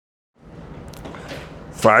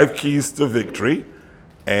5 keys to victory,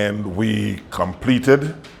 and we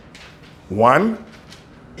completed 1,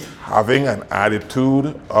 having an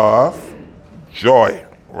attitude of joy,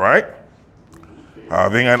 right?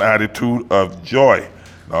 Having an attitude of joy.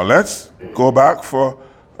 Now let's go back for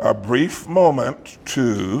a brief moment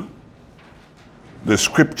to the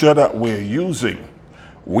scripture that we're using.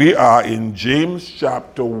 We are in James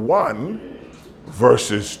chapter 1,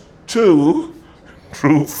 verses 2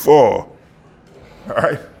 through 4. All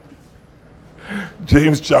right?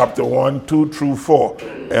 James chapter 1, 2 through 4.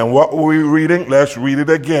 And what were we reading? Let's read it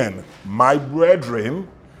again. My brethren,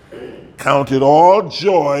 count it all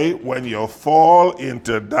joy when you fall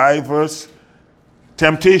into diverse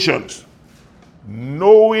temptations.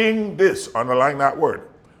 Knowing this, underline that word,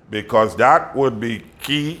 because that would be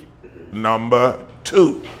key number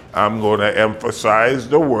 2. I'm going to emphasize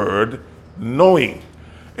the word knowing.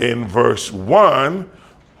 In verse 1,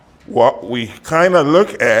 what we kind of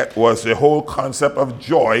look at was the whole concept of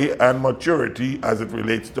joy and maturity as it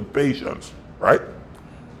relates to patience, right?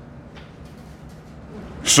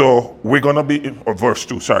 So we're going to be in verse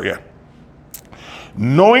 2, sorry, yeah.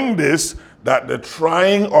 Knowing this, that the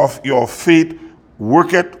trying of your faith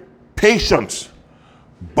worketh patience,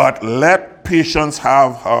 but let patience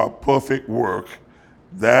have her perfect work,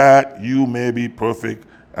 that you may be perfect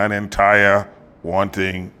and entire,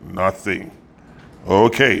 wanting nothing.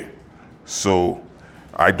 Okay, so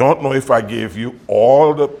I don't know if I gave you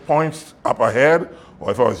all the points up ahead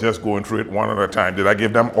or if I was just going through it one at a time. Did I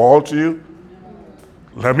give them all to you?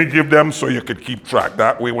 Let me give them so you could keep track.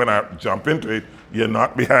 That way when I jump into it, you're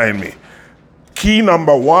not behind me. Key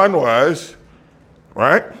number 1 was,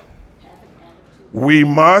 right? We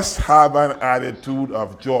must have an attitude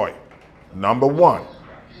of joy. Number 1,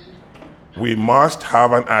 we must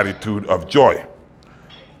have an attitude of joy.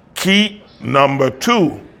 Key number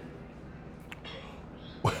 2,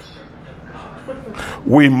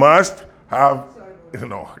 we must have,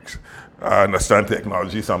 I understand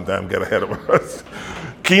technology sometimes get ahead of us.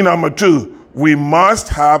 Key number 2, we must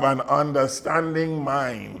have an understanding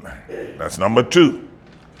mind. That's number 2.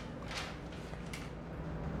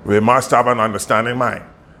 We must have an understanding mind.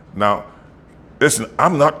 Now, listen,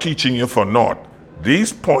 I'm not teaching you for naught.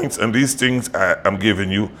 These points and these things I'm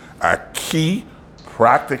giving you are key,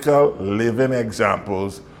 practical, living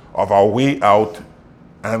examples of our way out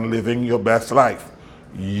and living your best life.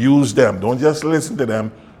 Use them. Don't just listen to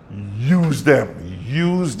them. Use them.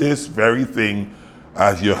 Use this very thing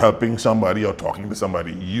as you're helping somebody or talking to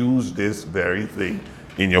somebody. Use this very thing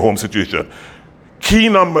in your home situation. Key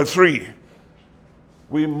number 3,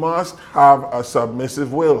 we must have a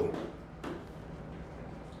submissive will.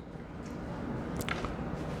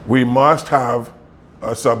 We must have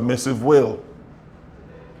a submissive will.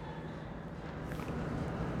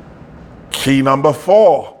 Key number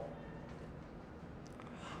 4,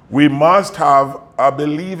 we must have a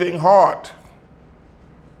believing heart.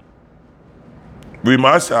 We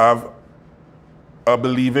must have a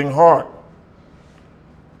believing heart.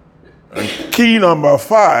 And key number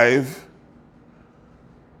 5,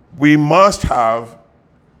 we must have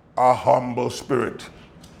a humble spirit.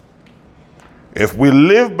 If we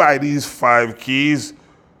live by these 5 keys,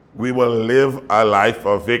 we will live a life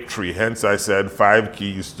of victory. Hence I said 5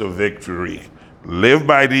 keys to victory. Live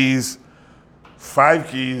by these 5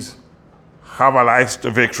 keys, have a life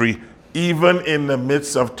to victory, even in the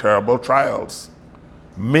midst of terrible trials.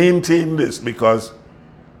 Maintain this, because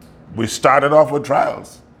we started off with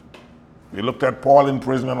trials. We looked at Paul in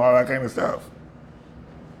prison and all that kind of stuff.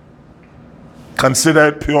 Consider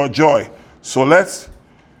it pure joy. So let's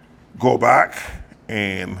go back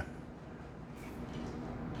and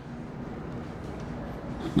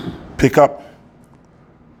pick up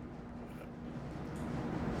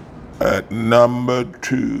at number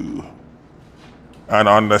 2, an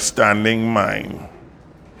understanding mind.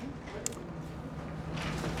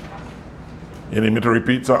 You need me to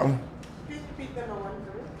repeat something? Please repeat number 1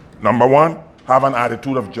 first. Number 1, have an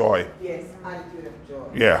attitude of joy. Yes, attitude of joy.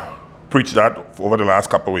 Yeah, preach that over the last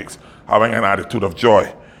couple of weeks. Having an attitude of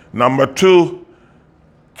joy. Number 2,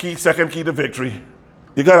 second key to victory,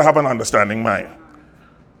 you got to have an understanding mind.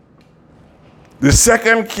 The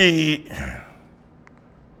second key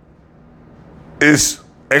is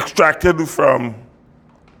extracted from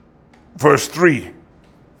verse 3.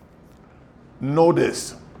 Know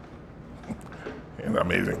this. Isn't that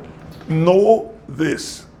amazing? Know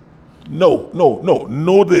this. Know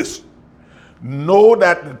this. Know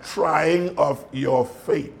that the trying of your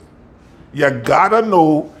faith. You gotta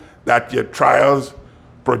know that your trials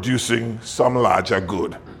producing some larger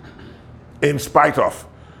good. In spite of.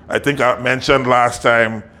 I think I mentioned last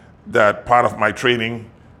time that part of my training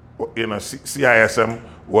in a CISM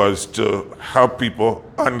was to help people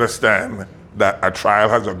understand that a trial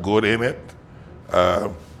has a good in it. I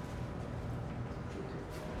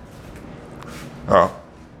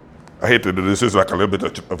hate to do this. It's like a little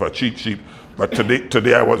bit of a cheat sheet, but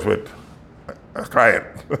today I was with a client,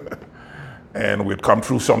 and we'd come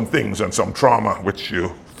through some things and some trauma, which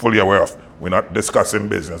you're fully aware of. We're not discussing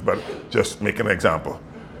business, but just making an example.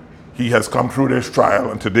 He has come through this trial,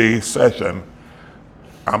 and today's session,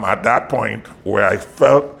 I'm at that point where I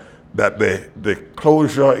felt that the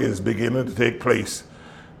closure is beginning to take place,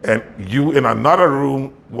 and you in another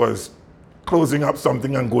room was closing up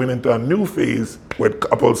something and going into a new phase with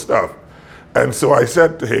couple stuff. And so I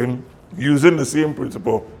said to him, using the same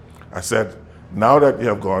principle, I said, now that you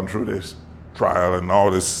have gone through this trial and all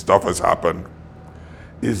this stuff has happened,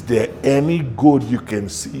 is there any good you can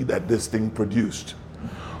see that this thing produced?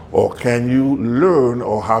 Or can you learn,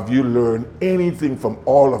 or have you learned anything from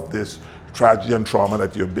all of this tragedy and trauma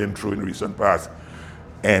that you've been through in recent past?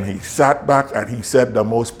 And he sat back and he said the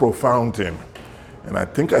most profound thing. And I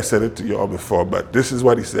think I said it to you all before, but this is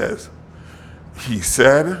what he says. He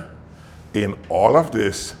said, in all of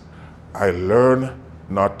this, I learned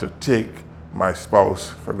not to take my spouse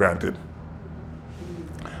for granted.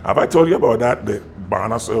 Have I told you about that, the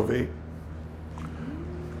Barna survey?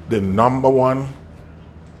 The number one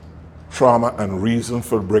trauma and reason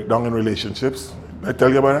for breakdown in relationships. Did I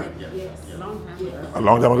tell you about that? Yes. A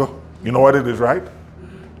long time ago. You know what it is, right?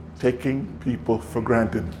 Taking people for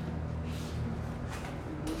granted.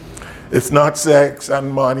 It's not sex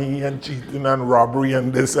and money and cheating and robbery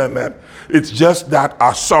and this and that. It's just that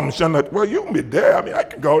assumption that, well, you'll be there. I mean, I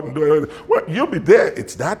can go out and do it. Well, you'll be there.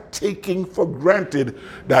 It's that taking for granted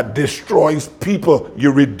that destroys people.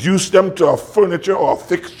 You reduce them to a furniture or a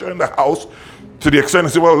fixture in the house to the extent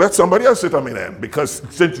and say, well, let somebody else sit on me then. Because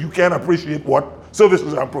since you can't appreciate what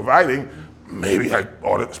services I'm providing, maybe I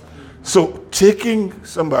ought to. So taking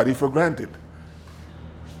somebody for granted.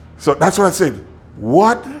 So that's what I said.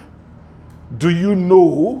 What do you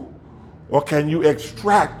know, or can you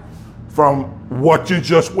extract from what you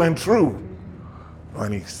just went through?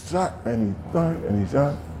 And he sat and he thought and he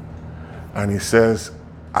sat and he says,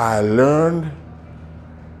 I learned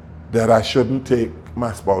that I shouldn't take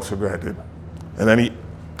my spouse for granted. And then he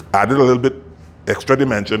added a little bit extra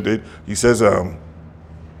dimension to it. He says,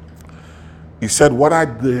 he said, what I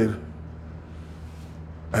did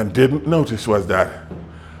and didn't notice was that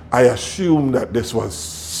I assumed that this was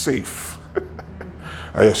safe.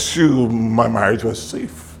 I assumed my marriage was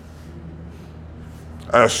safe.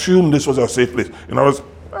 I assumed this was a safe place. And I was,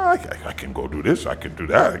 I can go do this, I can do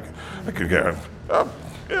that, I can get,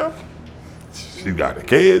 yeah, she got the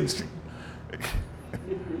kids.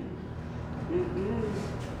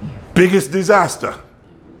 Biggest disaster,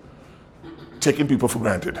 taking people for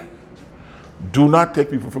granted. Do not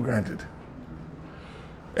take people for granted.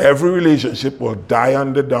 Every relationship will die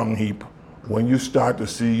on the dung heap when you start to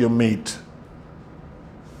see your mate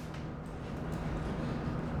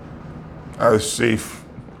as safe,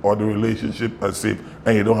 or the relationship as safe,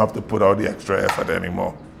 and you don't have to put out the extra effort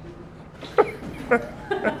anymore.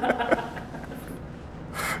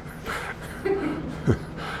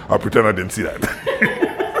 I'll pretend I didn't see that.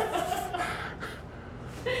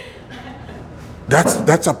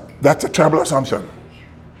 That's a terrible assumption.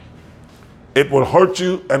 It will hurt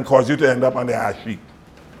you and cause you to end up on the ash heap.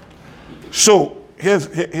 So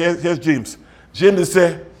here's James. James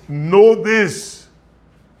said, know this,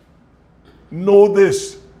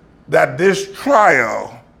 that this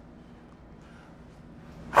trial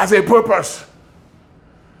has a purpose.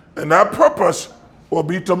 And that purpose will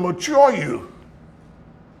be to mature you.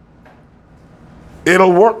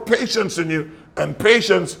 It'll work patience in you. And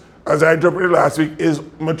patience, as I interpreted last week, is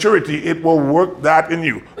maturity. It will work that in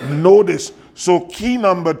you. Know this. So key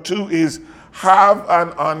number 2 is have an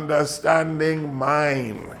understanding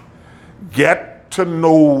mind. Get to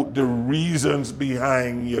know the reasons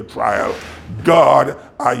behind your trial. God,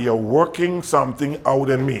 are you working something out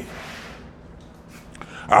in me?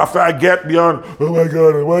 After I get beyond, oh my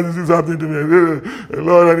God, why is this happening to me?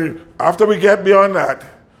 Lord, after we get beyond that,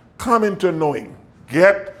 come into knowing.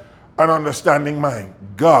 Get an understanding mind.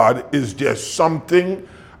 God, is there something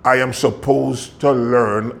I am supposed to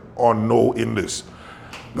learn or know in this?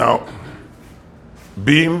 Now,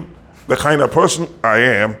 being the kind of person I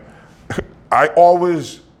am, I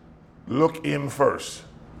always look in first.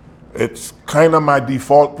 It's kind of my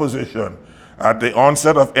default position. At the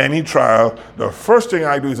onset of any trial, the first thing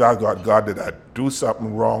I do is ask God, God, did I do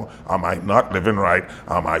something wrong? Am I not living right?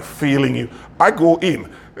 Am I failing you? I go in.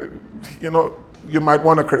 You know, you might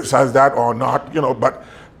want to criticize that or not, but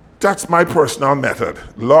That's my personal method.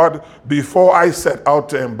 Lord, before I set out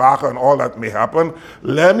to embark on all that may happen,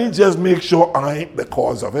 let me just make sure I ain't the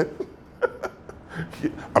cause of it.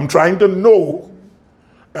 I'm trying to know,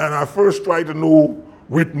 and I first try to know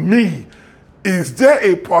with me, is there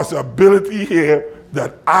a possibility here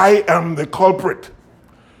that I am the culprit?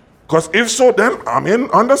 Because if so, then I'm in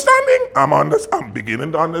understanding. I'm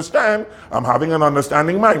beginning to understand. I'm having an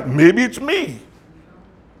understanding mind. Maybe it's me.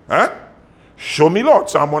 Huh? Show me, Lord.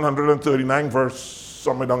 Psalm 139, verse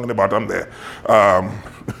somewhere down in the bottom there.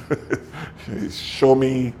 Show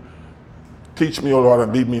me, teach me, O Lord,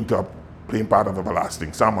 and lead me into a plain path of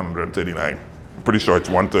everlasting. Psalm 139. I'm pretty sure it's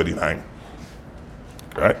 139.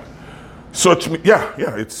 Right? Search me.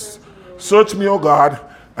 It's search me, O God,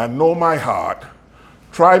 and know my heart.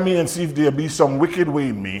 Try me and see if there be some wicked way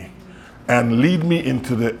in me, and lead me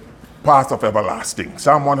into the path of everlasting.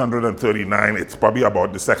 Psalm 139, it's probably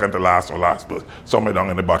about the second to last or last verse, somewhere down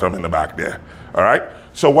in the bottom in the back there. All right?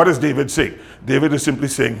 So what is David saying? David is simply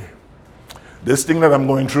saying, this thing that I'm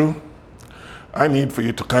going through, I need for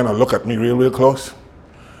you to kind of look at me real close.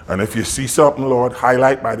 And if you see something, Lord,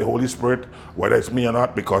 highlight by the Holy Spirit, whether it's me or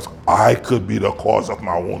not, because I could be the cause of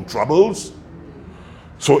my own troubles.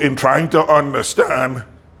 So in trying to understand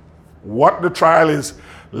what the trial is,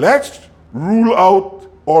 let's rule out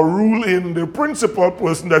or rule in the principal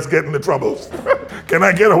person that's getting the troubles. Can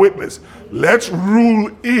I get a witness? Let's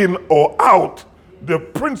rule in or out the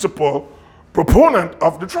principal proponent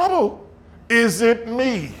of the trouble. Is it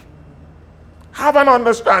me? Have an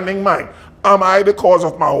understanding mind. Am I the cause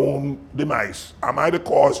of my own demise? Am I the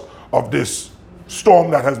cause of this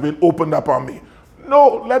storm that has been opened up on me?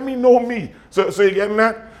 No, let me know me. So you getting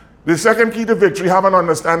that? The second key to victory, have an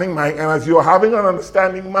understanding mind. And as you're having an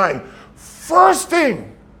understanding mind, first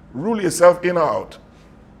thing, rule yourself in or out.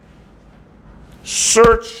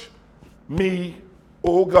 Search me,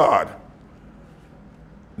 O God.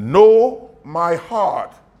 Know my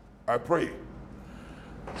heart, I pray.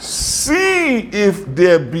 See if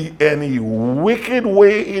there be any wicked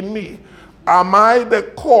way in me. Am I the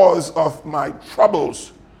cause of my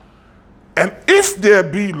troubles? And if there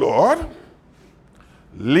be, Lord,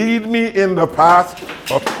 lead me in the path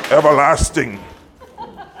of everlasting.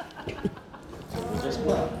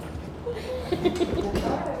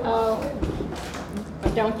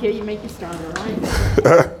 Don't kill you, make you stronger,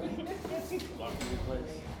 right?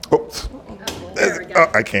 Oops.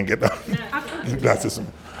 I can't get down. Glasses.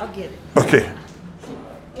 I'll get it. Okay.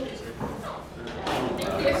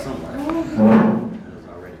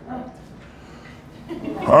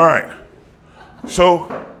 All right.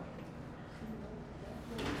 So,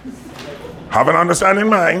 have an understanding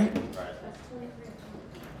mind.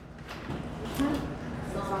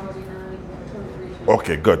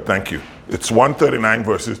 Okay, good. Thank you. It's 139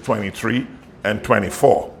 verses 23 and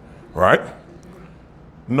 24. Right?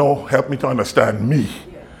 No, help me to understand me.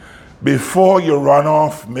 Before you run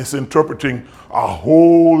off misinterpreting a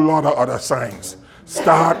whole lot of other signs,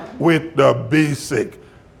 start with the basic.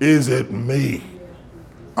 Is it me?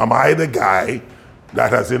 Am I the guy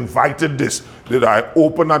that has invited this? Did I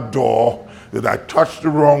open a door? Did I touch the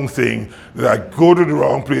wrong thing? Did I go to the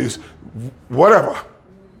wrong place? Whatever.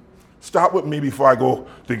 Start with me before I go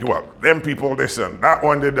think, well, them people, this and that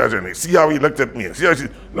one did that, and see how he looked at me. See how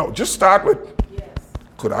no, just start with,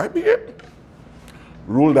 could I be it?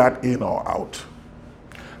 Rule that in or out.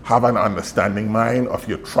 Have an understanding mind of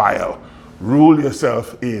your trial. Rule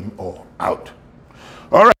yourself in or out.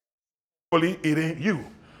 All right. Hopefully it ain't you.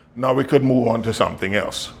 Now we could move on to something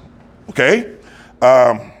else. Okay?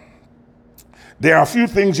 There are a few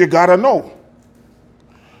things you gotta know.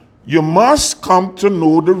 You must come to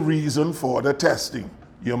know the reason for the testing.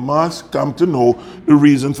 You must come to know the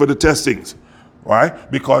reason for the testings.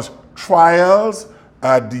 Right? Because trials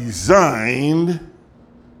are designed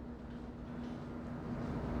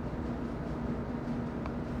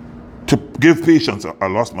to give patience. I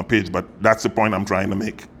lost my page, but that's the point I'm trying to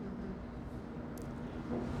make.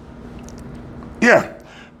 Yeah.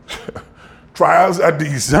 Trials are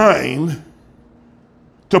designed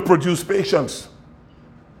to produce patience.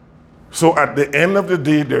 So at the end of the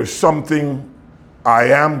day, there's something I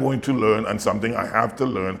am going to learn and something I have to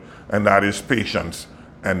learn, and that is patience.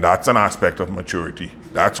 And that's an aspect of maturity.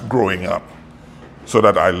 That's growing up. So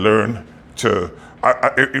that I learn to,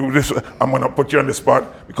 I'm going to put you on the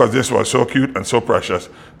spot because this was so cute and so precious.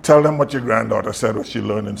 Tell them what your granddaughter said what she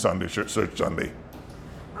learned in Sunday Church Sunday.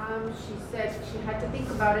 She said she had to think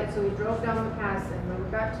about it, so we drove down the pass, and when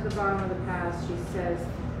we got to the bottom of the pass, she says,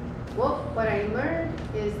 well, what I learned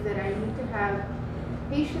is that I need to have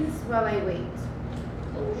patience while I wait.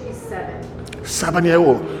 She's 7.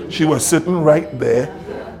 7-year-old. She was sitting right there.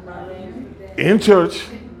 in church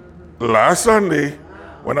last Sunday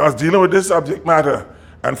when I was dealing with this subject matter,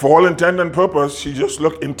 and for all intent and purpose, she just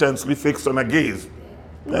looked intensely fixed on her gaze.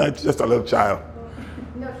 It's just a little child.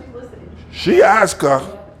 No, she's listening. She asked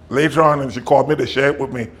her later on, and she called me to share it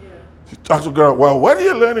with me. She talked to the girl, well, what did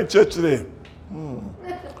you learn in church today?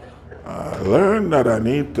 I learned that I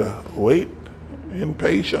need to wait in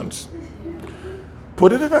patience.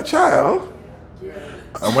 Put it in a child,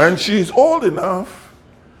 and when she's old enough,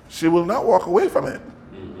 she will not walk away from it.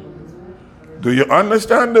 Do you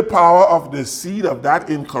understand the power of the seed of that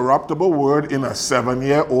incorruptible word in a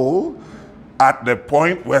 7-year-old? At the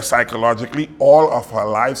point where psychologically all of her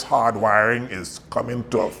life's hardwiring is coming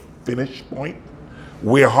to a finish point.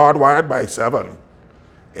 We're hardwired by 7.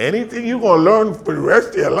 Anything you're going to learn for the rest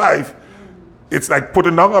of your life, it's like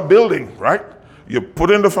putting down a building, right? You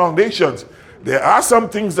put in the foundations. There are some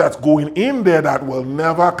things that's going in there that will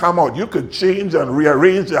never come out. You could change and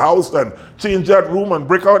rearrange the house and change that room and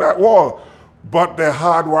break out that wall. But the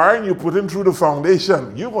hardwiring you put in through the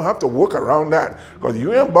foundation, you're going to have to work around that. Because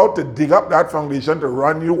you ain't about to dig up that foundation to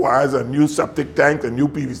run new wires and new septic tanks and new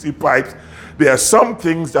PVC pipes. There are some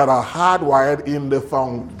things that are hardwired in the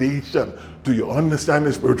foundation. Do you understand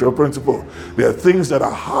the spiritual principle? There are things that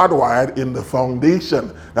are hardwired in the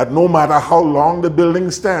foundation that no matter how long the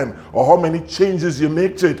building stands or how many changes you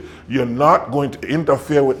make to it, you're not going to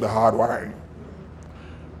interfere with the hardwiring.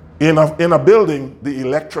 In a building, the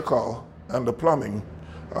electrical and the plumbing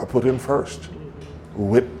are put in first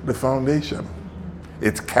with the foundation.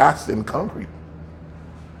 It's cast in concrete.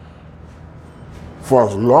 For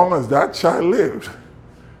as long as that child lived,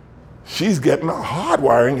 she's getting a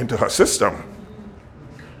hardwiring into her system.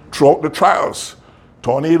 Throughout the trials,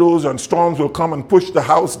 tornadoes and storms will come and push the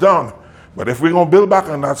house down. But if we're going to build back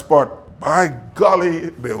on that spot, by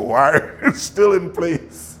golly, the wire is still in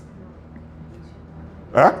place.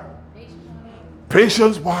 Huh?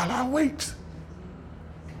 Patience while I wait.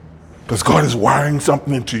 Because God is wiring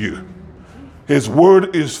something into you. His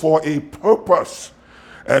word is for a purpose.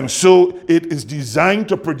 And so it is designed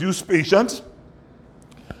to produce patience.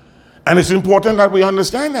 And it's important that we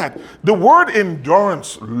understand that. The word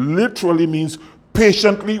endurance literally means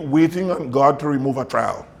patiently waiting on God to remove a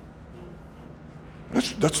trial.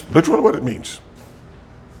 That's literally what it means.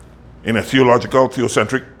 In a theological,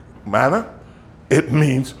 theocentric manner, it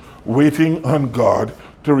means waiting on God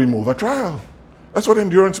to remove a trial. That's what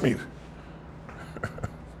endurance means.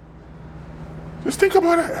 Just think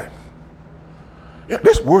about that. Yeah,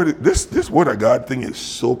 this word of God thing is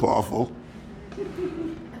so powerful.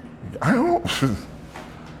 I don't know.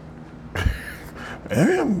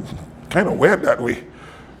 I'm kind of weird that way.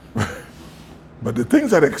 But the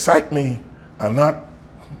things that excite me are not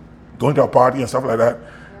going to a party and stuff like that.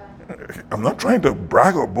 I'm not trying to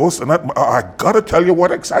brag or boast. I got to tell you what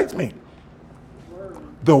excites me.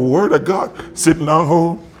 The word of God. Sitting down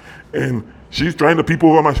home and she's trying to peep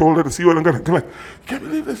over my shoulder to see what I'm going to do. Like, can't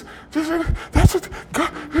believe this. That's what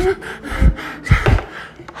God.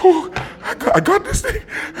 Oh, I got this thing.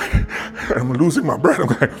 I'm losing my breath. I'm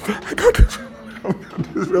going, I got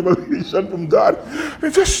this revelation from God.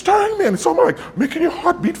 It's just stirring me. And it's almost like making your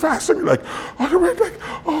heart beat fast. And you're like,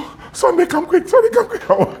 oh, Sunday come quick.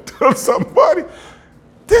 I want to tell somebody.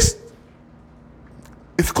 It's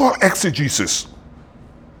called exegesis.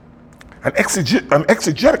 An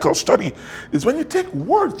exegetical study is when you take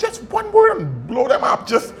words, just one word, and blow them up.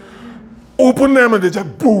 Just open them and they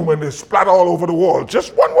just boom and they splatter all over the wall.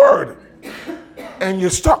 Just one word. And you're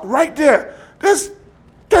stuck right there. There's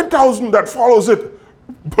 10,000 that follows it.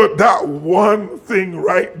 But that one thing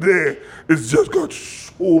right there is just got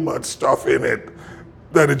so much stuff in it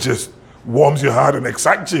that it just warms your heart and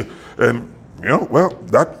excites you. And,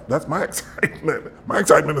 that's my excitement. My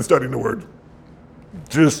excitement is studying the word.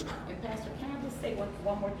 Just... Pastor, can I just say one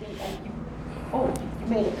more thing? You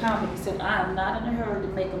made a comment. You said, I am not in a hurry to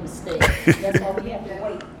make a mistake. That's why we have to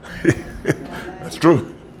wait. That's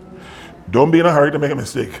true. Don't be in a hurry to make a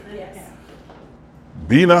mistake. Yes.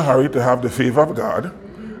 Be in a hurry to have the favor of God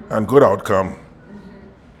and good outcome.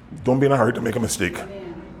 Don't be in a hurry to make a mistake.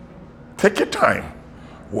 Take your time.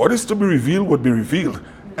 What is to be revealed would be revealed.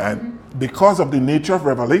 And because of the nature of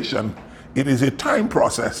revelation, it is a time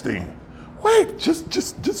process thing. Wait,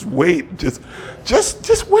 just wait. Just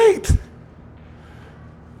wait.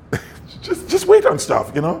 just wait on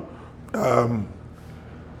stuff,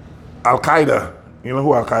 Al-Qaeda, you know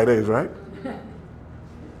who Al-Qaeda is, right?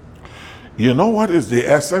 You know what is the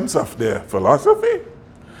essence of their philosophy?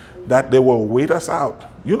 That they will wait us out.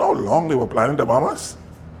 You know how long they were planning to bomb us?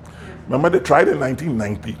 Remember they tried in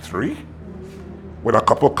 1993 with a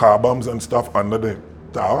couple car bombs and stuff under the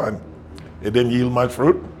tower and it didn't yield much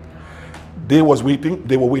fruit? They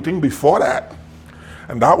were waiting before that.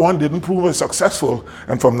 And that one didn't prove as successful.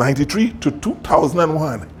 And from 93 to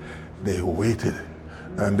 2001, they waited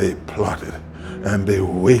and they plotted and they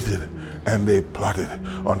waited and they plotted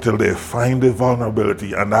until they find the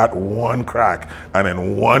vulnerability and that one crack. And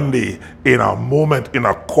then one day, in a moment, in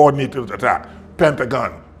a coordinated attack,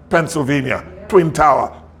 Pentagon, Pennsylvania, Twin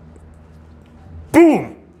Tower,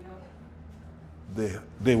 boom!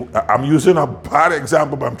 I'm using a bad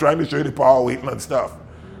example, but I'm trying to show you the power of waiting and stuff.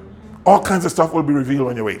 All kinds of stuff will be revealed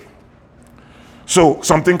when you wait. So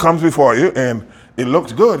something comes before you and it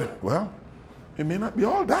looks good. Well, it may not be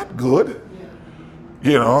all that good.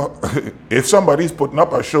 You know, if somebody's putting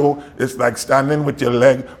up a show, it's like standing with your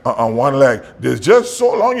leg on one leg. There's just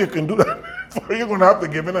so long you can do that before you're going to have to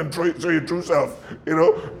give in and show your true self. You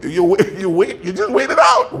know, you just wait it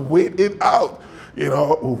out. Wait it out. You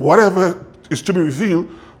know, whatever is to be revealed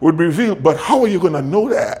would be revealed. But how are you going to know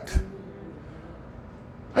that?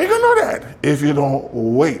 How are you going to know that if you don't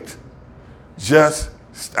wait? Just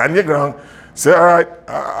stand your ground. Say, all right,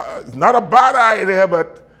 it's not a bad idea,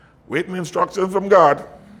 but waiting instructions from God.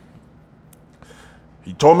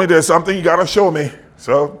 He told me there's something you got to show me.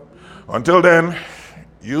 So until then,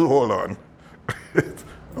 you hold on. I'm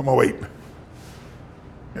going to wait.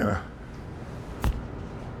 You know.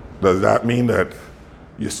 Does that mean that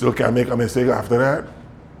you still can't make a mistake after that?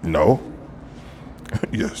 No.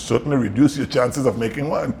 You certainly reduce your chances of making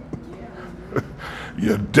one.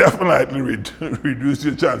 You definitely reduce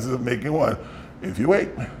your chances of making one if you wait.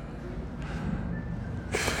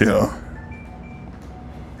 You know.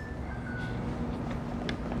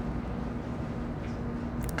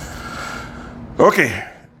 Okay.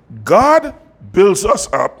 God builds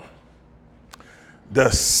us up the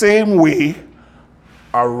same way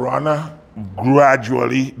a runner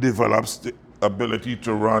gradually develops the ability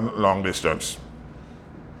to run long distance.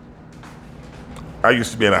 I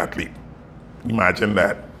used to be an athlete. Imagine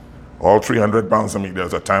that. All 300 pounds of me. There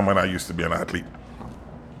was a time when I used to be an athlete.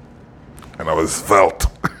 And I was svelte.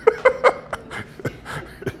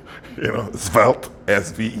 You know, svelte,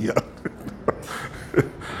 S-V-E-L.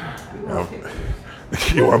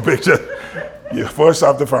 You want a picture? You first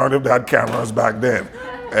have to find if they had cameras back then.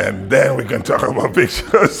 And then we can talk about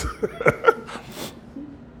pictures.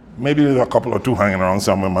 Maybe there's a couple or two hanging around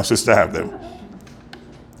somewhere. My sister have them.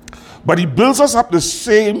 But he builds us up the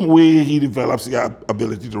same way he develops the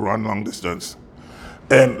ability to run long distance.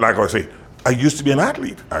 And like I say, I used to be an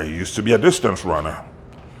athlete. I used to be a distance runner.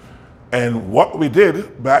 And what we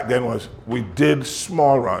did back then was we did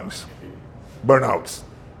small runs, burnouts,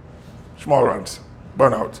 small runs,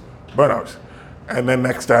 burnouts. And then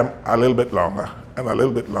next time, a little bit longer, and a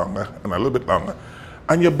little bit longer, and a little bit longer.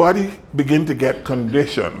 And your body begin to get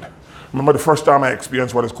conditioned. Remember the first time I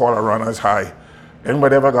experienced what is called a runner's high?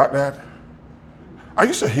 Anybody ever got that? I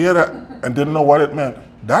used to hear that and didn't know what it meant.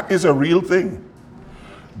 That is a real thing.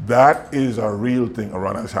 That is a real thing, a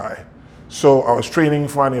runner's high. So I was training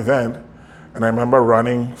for an event, and I remember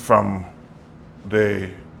running from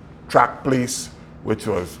the track place, which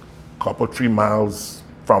was a couple, 3 miles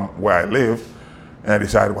from where I live, and I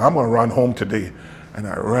decided, well, I'm going to run home today. And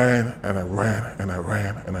I ran, and I ran, and I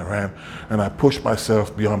ran, and I ran, and I pushed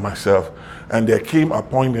myself beyond myself. And there came a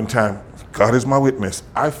point in time, God is my witness,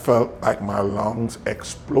 I felt like my lungs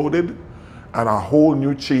exploded, and a whole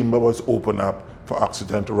new chamber was opened up for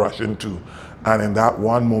oxygen to rush into. And in that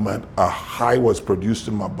one moment, a high was produced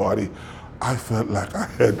in my body. I felt like I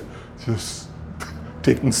had just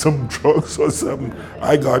taken some drugs or something.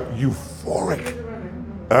 I got euphoric.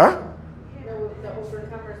 Huh? The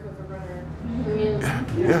overcomers was a runner.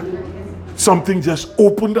 Yeah. Something just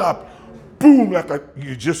opened up. Boom, like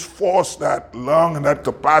you just forced that lung and that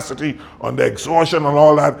capacity on the exhaustion and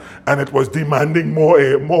all that, and it was demanding more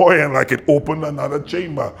air, and like it opened another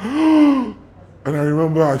chamber. And I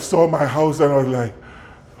remember I saw my house and I was like,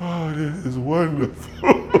 oh, this is wonderful.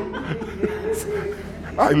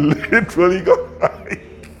 I literally got high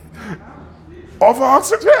off of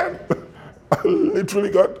oxygen. I literally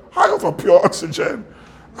got high off of pure oxygen.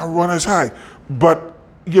 I run as high. But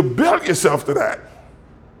you build yourself to that.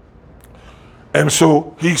 And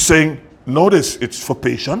so he's saying, notice it's for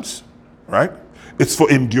patience, right? It's for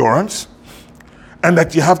endurance. And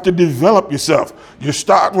that you have to develop yourself. You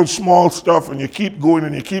start with small stuff and you keep going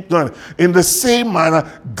and you keep going. In the same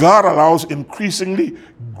manner, God allows increasingly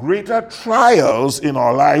greater trials in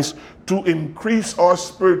our lives to increase our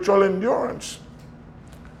spiritual endurance.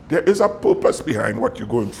 There is a purpose behind what you're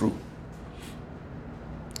going through.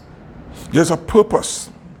 There's a purpose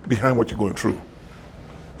behind what you're going through.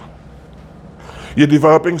 You're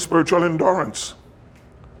developing spiritual endurance,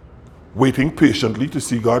 waiting patiently to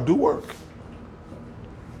see God do work.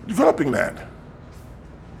 Developing that.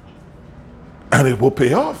 And it will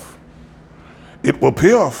pay off. It will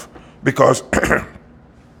pay off because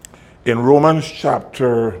in Romans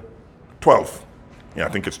chapter 12, yeah, I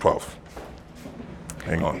think it's 12.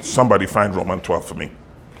 Hang on, somebody find Romans 12 for me.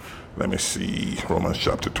 Let me see, Romans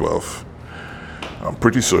chapter 12. I'm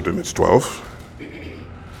pretty certain it's 12.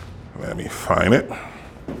 Let me find it.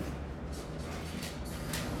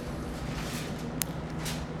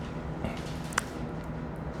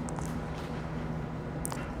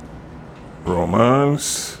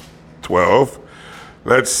 Romans 12.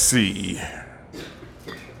 Let's see.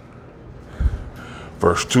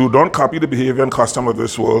 Verse 2, don't copy the behavior and custom of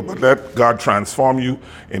this world, but let God transform you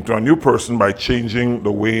into a new person by changing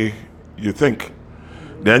the way you think.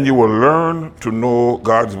 Then you will learn to know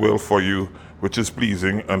God's will for you, which is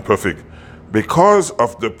pleasing and perfect. Because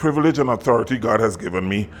of the privilege and authority God has given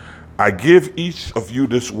me, I give each of you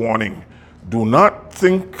this warning. Do not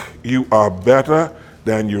think you are better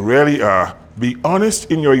than you really are. Be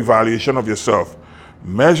honest in your evaluation of yourself,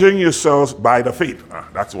 measuring yourselves by the faith.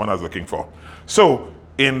 That's the one I was looking for. So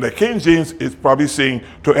in the King James, it's probably saying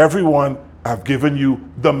to everyone, I've given you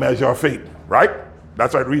the measure of faith, right?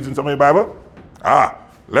 That's what it reads in some of your Bible.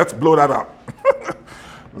 Let's blow that up.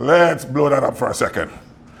 Let's blow that up for a second.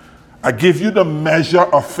 I give you the measure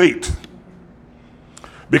of faith.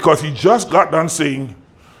 Because he just got done saying,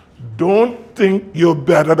 don't think you're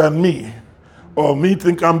better than me, or me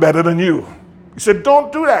think I'm better than you. He said,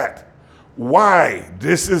 don't do that. Why?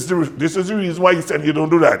 This is the reason why he said you don't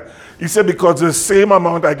do that. He said, because the same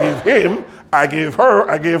amount I gave him, I gave her,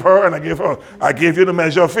 and I gave her. I gave you the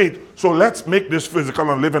measure of faith. So let's make this physical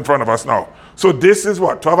and live in front of us now. So this is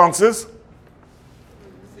what, 12 ounces?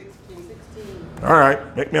 16. All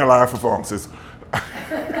right, make me a liar for 4 ounces.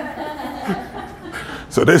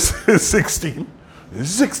 So this is 16. This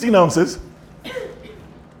is 16 ounces.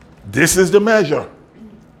 This is the measure.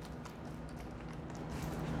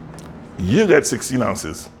 You get 16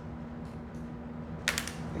 ounces.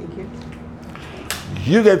 Thank you.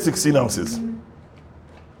 You get 16 ounces.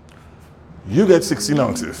 You get 16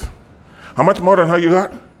 ounces. How much more than her you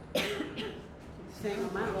got? Same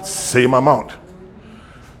amount. Same amount.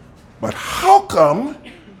 But how come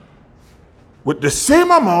with the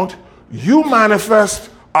same amount you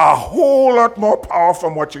manifest a whole lot more power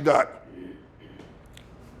from what you got?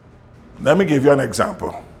 Let me give you an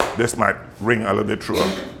example. This might ring a little bit truer.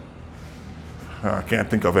 I can't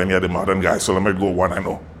think of any of the modern guys, so let me go one I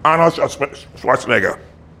know. Arnold Schwarzenegger.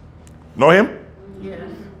 Know him? Yes.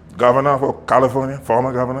 Governor of California,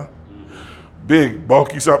 former governor. Big,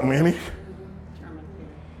 bulky something, ain't he?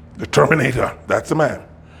 The Terminator. That's the man.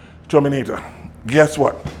 Terminator. Guess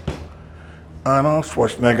what? Arnold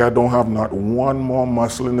Schwarzenegger don't have not one more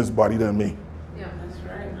muscle in his body than me. Yeah, that's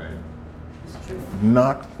right. It's true.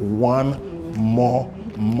 Not one more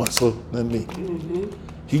muscle than me.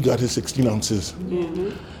 He got his 16 ounces.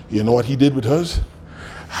 You know what he did with hers?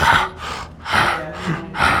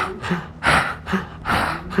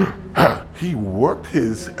 He worked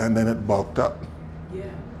his and then it bulked up. Yeah.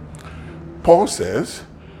 Paul says,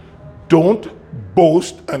 don't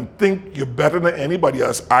boast and think you're better than anybody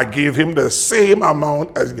else. I gave him the same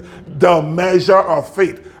amount as the measure of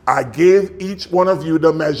faith. I gave each one of you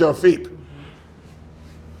the measure of faith.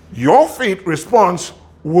 Your faith response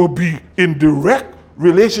will be in direct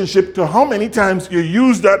relationship to how many times you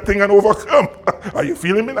use that thing and overcome. Are you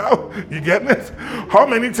feeling me now? You getting it? How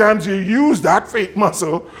many times you use that faith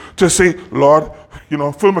muscle to say, Lord,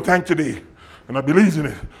 fill my tank today, and I believe in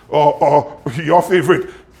it. Or your favorite,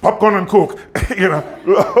 popcorn and Coke.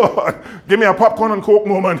 Lord, give me a popcorn and Coke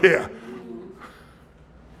moment here.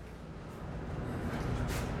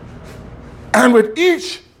 And with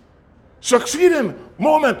each succeeding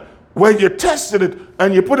moment where you tested it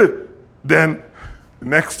and you put it, then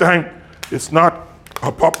next time it's not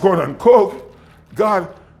a popcorn and Coke.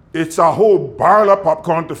 God, it's a whole barrel of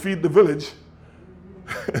popcorn to feed the village.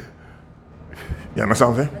 You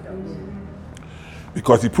understand what I'm saying?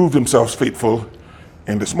 Because he proved himself faithful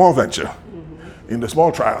in the small venture, in the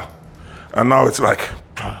small trial. And now it's like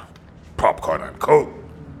popcorn and Coke.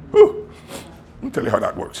 Whew. Let me tell you how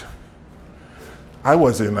that works. I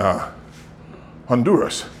was in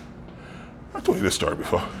Honduras. I told you this story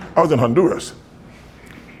before. I was in Honduras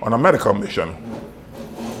on a medical mission.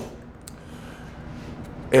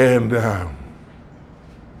 And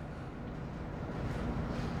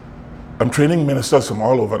I'm training ministers from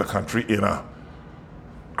all over the country in a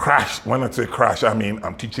crash. When I say crash, I mean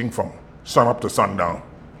I'm teaching from sun up to sundown.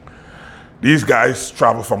 These guys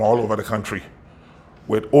travel from all over the country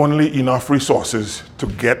with only enough resources to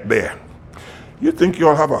get there. You think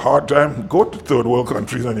you'll have a hard time? Go to third world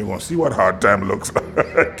countries and you're going to see what hard time looks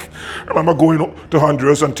like. I remember going to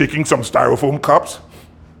Honduras and taking some styrofoam cups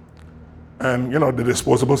and, the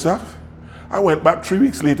disposable stuff. I went back 3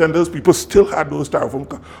 weeks later and those people still had those styrofoam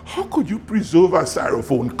cups. How could you preserve a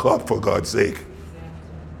styrofoam cup, for God's sake?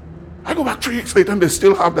 I go back 3 weeks later and they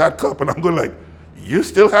still have that cup and I'm going like, you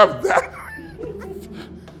still have that?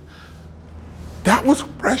 That was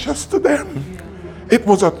precious to them. It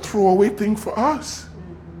was a throwaway thing for us.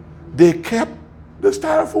 They kept the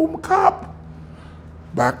styrofoam cup.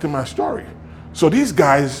 Back to my story. So these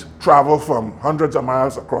guys travel from hundreds of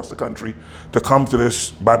miles across the country to come to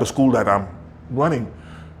this Bible school that I'm running.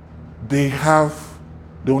 They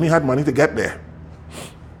only had money to get there.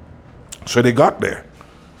 So they got there.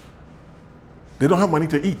 They don't have money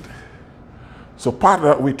to eat. So part of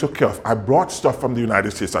that we took care of. I brought stuff from the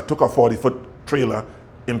United States. I took a 40-foot trailer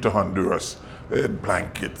into Honduras.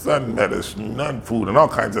 Blankets and medicine and food and all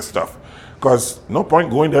kinds of stuff. Because no point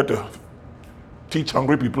going there to teach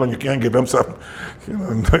hungry people and you can't give them something.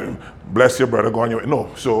 Bless your brother, go on your way. No,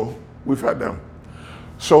 so we fed them.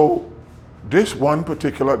 So this one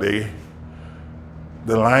particular day,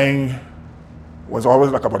 the line was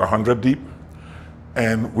always like about 100 deep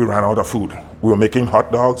and we ran out of food. We were making hot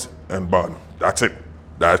dogs and bun. That's it.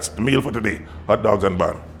 That's the meal for today, hot dogs and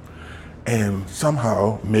bun. And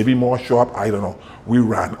somehow, maybe more show up, I don't know, we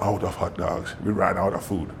ran out of hot dogs. We ran out of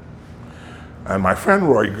food. And my friend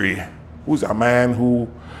Roy Gray, who's a man who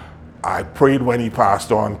I prayed when he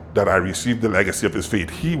passed on that I received the legacy of his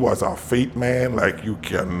faith. He was a faith man like you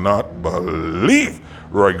cannot believe.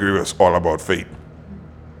 Roy Gray was all about faith.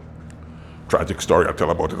 Tragic story, I'll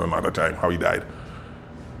tell about it another time, how he died.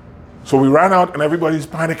 So we ran out and everybody's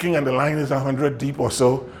panicking and the line is 100 deep or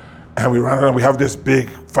so. And we ran out and we have this big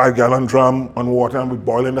 5-gallon drum on water and we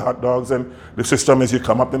boil in the hot dogs and the system is you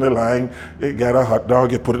come up in the line, you get a hot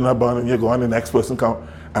dog, you put it in a bun and you go on, the next person come.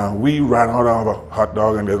 And we ran out of a hot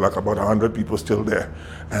dog and there's like about 100 people still there.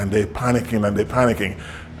 And they're panicking.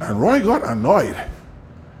 And Roy got annoyed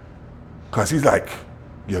because he's like,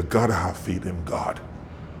 you gotta have faith in God.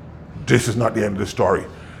 This is not the end of the story.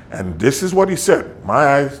 And this is what he said, my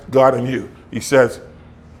eyes, God and you. He says,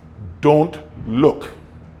 don't look.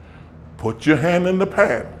 Put your hand in the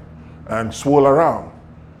pan and swirl around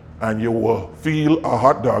and you will feel a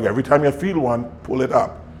hot dog. Every time you feel one, pull it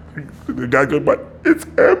up. The guy goes, but it's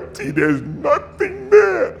empty. There's nothing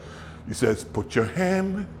there. He says, put your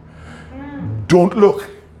hand, don't look.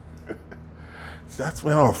 That's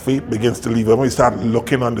when our faith begins to leave. When we start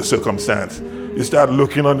looking on the circumstance. You start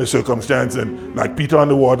looking on the circumstance and like Peter on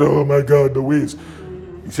the water, oh my God, the waves.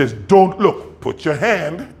 He says, don't look. Put your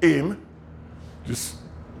hand in. Just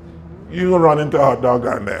you run into a hot dog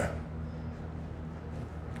down there.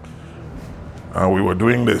 And we were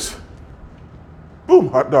doing this. Boom,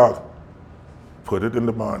 hot dog. Put it in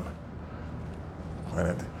the bun.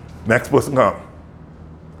 Next person come.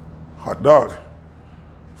 Hot dog.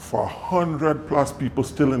 400 plus people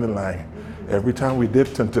still in the line. Every time we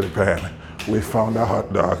dipped into the pan, we found a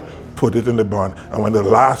hot dog, put it in the bun, and when the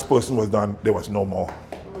last person was done, there was no more.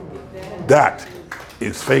 That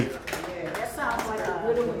is faith. That sounds like the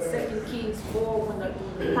widow in 2 Kings 4 when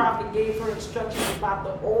the prophet gave her instructions about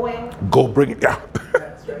the oil. Go bring it out.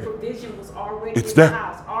 The provision was already It's in there. the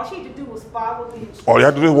house. All she had to do was follow the instructions. All you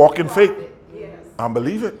have to do is walk in faith Yes. and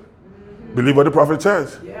believe it. Believe what the prophet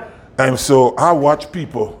says. Yeah. And so I watch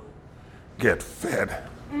people get fed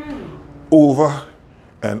over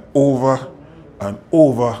and over and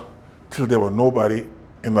over till there was nobody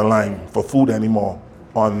in the line for food anymore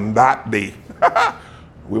on that day.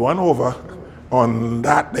 We went over on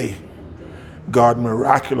that day. God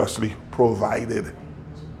miraculously provided.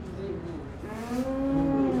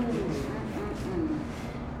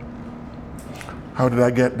 How did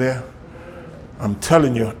I get there? I'm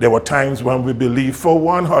telling you, there were times when we believed for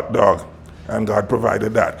one hot dog and God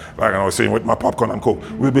provided that. Like I was saying with my popcorn and Coke.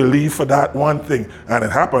 We believed for that one thing and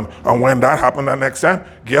it happened. And when that happened the next time,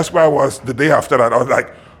 guess where I was the day after that? I was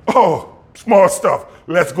like, oh, small stuff.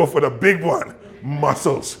 Let's go for the big one.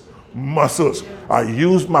 Muscles. I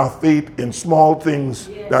use my faith in small things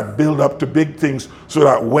that build up to big things so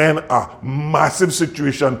that when a massive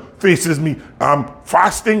situation faces me, I'm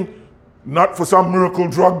fasting not for some miracle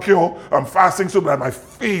drug cure. I'm fasting so that my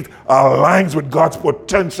faith aligns with God's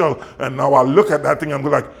potential. And now I look at that thing and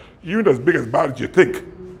I'm like, you ain't as big as bad as you think.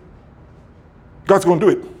 God's going to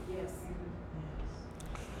do it. Yes.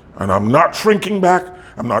 And I'm not shrinking back.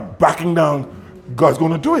 I'm not backing down. God's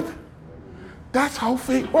going to do it. That's how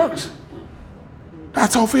faith works.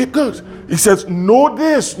 That's how faith goes. He says, know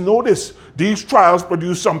this. These trials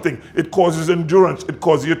produce something. It causes endurance. It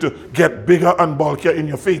causes you to get bigger and bulkier in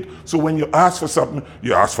your faith. So when you ask for something,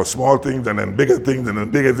 you ask for small things and then bigger things and then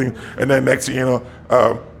bigger things. And then next thing you know,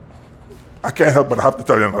 I can't help but I have to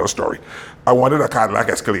tell you another story. I wanted a Cadillac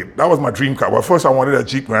Escalade. That was my dream car. Well, first I wanted a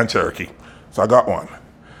Jeep Grand Cherokee. So I got one.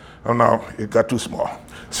 And now it got too small.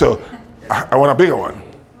 So I want a bigger one.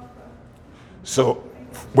 So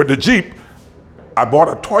with the Jeep, I bought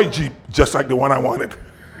a toy Jeep just like the one I wanted.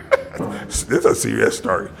 This is a serious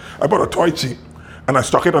story. I bought a toy Jeep and I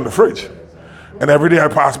stuck it on the fridge. And every day I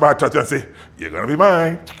pass by, I touch it and say, "You're going to be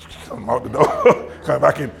mine." I'm out the door, come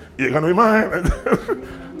back in, "You're going to be mine."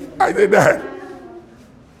 I did that.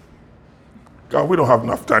 God, we don't have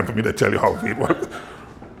enough time for me to tell you how it was.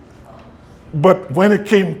 But when it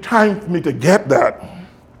came time for me to get that,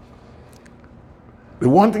 the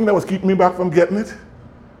one thing that was keeping me back from getting it,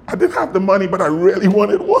 I didn't have the money, but I really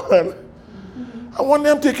wanted one. I one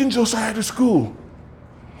day I'm taking Josiah to school.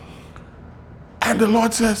 And the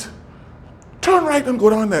Lord says, "Turn right and go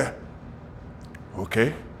down there."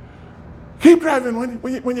 Okay. Keep driving.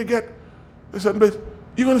 When you get a certain place,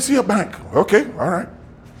 you're going to see a bank. Okay, all right.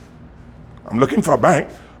 I'm looking for a bank,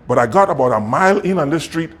 but I got about a mile in on this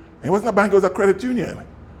street. It wasn't a bank, it was a credit union.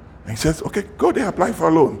 And he says, "Okay, go there, apply for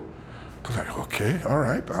a loan." I was like, "Okay, all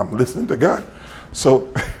right, I'm listening to God." So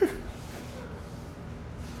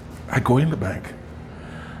I go in the bank.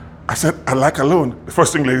 I said, "I'd like a loan." The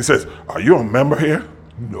first thing the lady says, "Are you a member here?"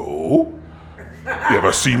 "No." "You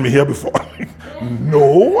ever seen me here before?"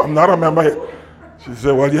 "No, I'm not a member here." She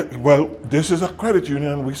said, "Well, yeah, well, this is a credit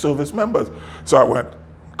union. We service members." So I went,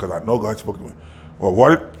 because I know God spoke to me. "Well,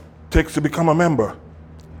 what it takes to become a member?"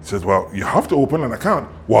 He says, "Well, you have to open an account."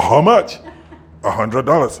 "Well, how much?"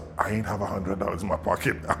 $100. I ain't have $100 in my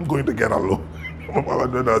pocket. I'm going to get a loan.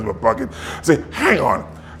 $100 in my pocket. I say, "Hang on."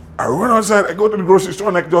 I run outside, I go to the grocery store,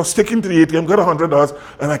 and I just stick into the ATM, got $100,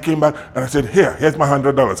 and I came back, and I said, here's my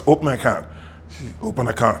 $100. Open my account." She opened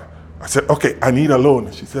the account. I said, "Okay, I need a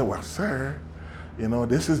loan." She said, "Well, sir, you know,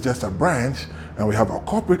 this is just a branch, and we have our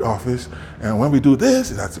corporate office, and when we do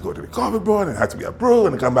this, it has to go to the corporate board, and it has to be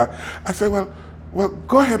approved, and come back." I said, well,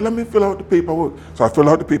 go ahead, let me fill out the paperwork. So I fill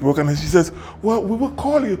out the paperwork, and then she says, "Well, we will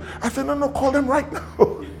call you." I said, No, call them right now.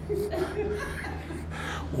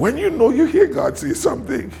 When you know you hear God say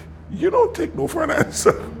something, you don't take no for an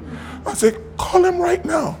answer. I said, "Call them right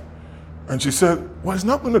now." And she said, "Well, it's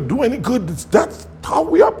not going to do any good. That's how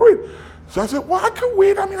we operate." So I said, "Well, I can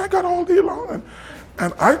wait. I mean, I got all day long."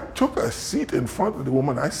 And I took a seat in front of the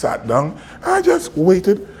woman. I sat down. I just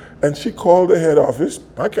waited. And she called the head office.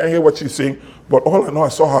 I can't hear what she's saying, but all I know, I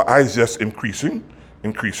saw her eyes just increasing,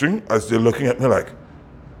 as they're looking at me like.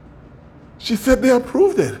 She said they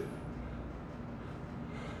approved it.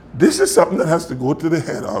 This is something that has to go to the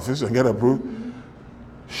head office and get approved.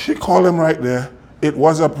 She called him right there. It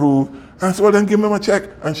was approved. And I said, "Well, then give me my check."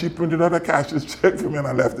 And she printed out a cashier's check for me, and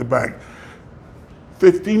I left the bank.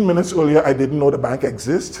 15 minutes earlier, I didn't know the bank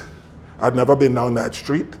exists. I'd never been down that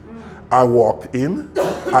street. I walked in,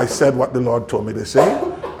 I said what the Lord told me to say,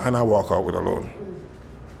 and I walk out with a loan.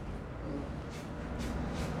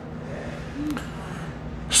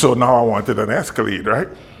 So now I wanted an Escalade, right?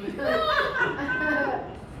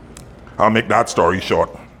 I'll make that story short.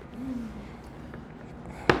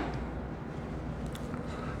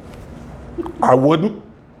 I wouldn't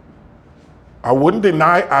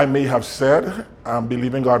deny I may have said I'm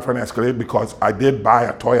believing God for an Escalade, because I did buy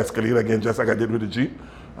a toy Escalade again, just like I did with the Jeep.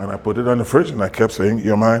 And I put it on the fridge, and I kept saying,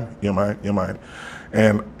 "You're mine, you're mine, you're mine."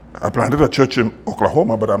 And I planted a church in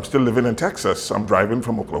Oklahoma, but I'm still living in Texas. I'm driving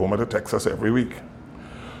from Oklahoma to Texas every week.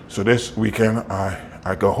 So this weekend,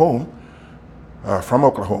 I go home from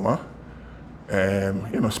Oklahoma,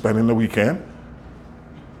 and spending the weekend.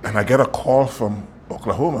 And I get a call from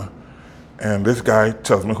Oklahoma, and this guy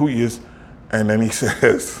tells me who he is, and then he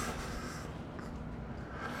says,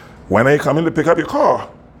 "When are you coming to pick up your car?"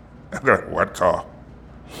 I go, "What car?"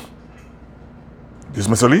 "This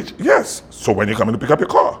Mr. Leach?" "Yes." "So when you coming to pick up your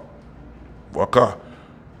car?" "What car?"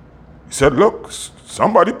 He said, "Look,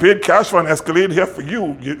 somebody paid cash for an Escalade here for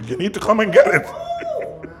you. You need to come and get it."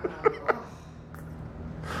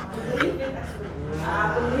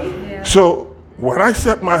 So when I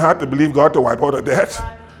set my heart to believe God to wipe out a debt,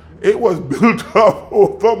 it was built up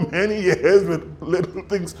over many years with little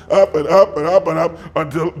things up and up and up and up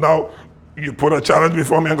until now you put a challenge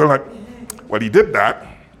before me and go like, "Well, he did that.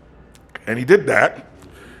 And he did that,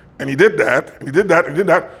 and he did that, and he did that, and he did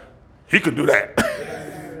that. He could do that."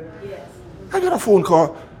 I got a phone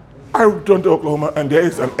call. I returned to Oklahoma, and there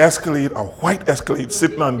is an Escalade, a white Escalade,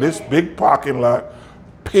 sitting on this big parking lot,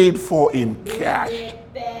 paid for in cash.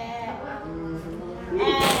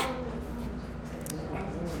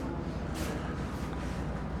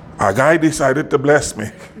 A guy decided to bless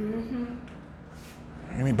me.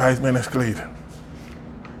 And he buys me an Escalade.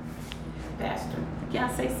 Pastor, can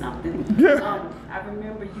I say something? Yeah. I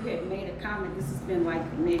remember you had made a comment, this has been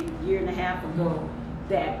like maybe a year and a half ago,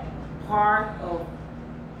 that part of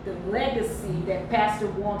the legacy that Pastor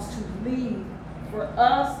wants to leave for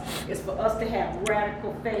us is for us to have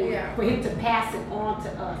radical faith, for him to pass it on to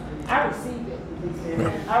us. I receive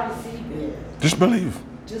it. I receive it. Just believe.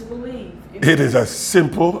 Just believe. It is as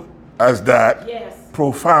simple as that. Yes.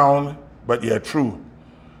 Profound, but yet true.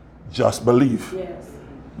 Just believe. Yes.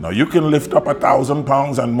 Now you can lift up 1,000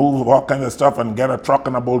 pounds and move all kinds of stuff and get a truck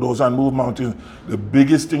and a bulldozer and move mountains. The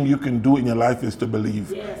biggest thing you can do in your life is to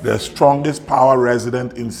believe. Yes. The strongest power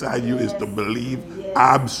resident inside you is to believe. Yes.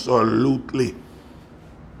 Absolutely.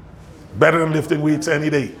 Better than lifting weights any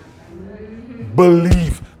day.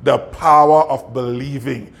 Believe. The power of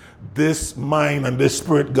believing. This mind and this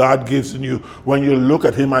spirit God gives in you, when you look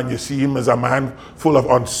at him and you see him as a man full of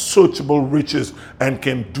unsearchable riches and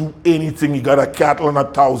can do anything. He got a cattle on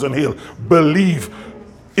 1,000 hills. Believe.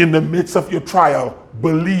 In the midst of your trial,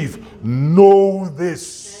 believe. Know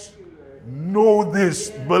this. Know this.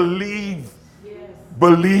 Believe.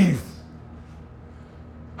 Believe.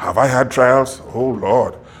 Have I had trials? Oh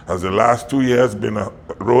Lord. Has the last 2 years been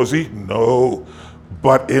rosy? No.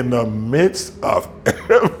 But in the midst of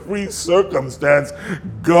every circumstance,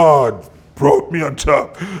 God brought me on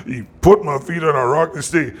top. He put my feet on a rock to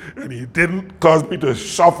stay, and he didn't cause me to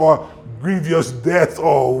suffer grievous death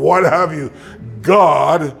or what have you.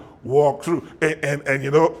 God walked through. And you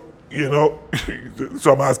know,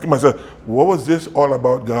 so I'm asking myself, what was this all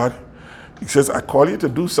about, God? He says, I call you to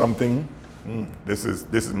do something. This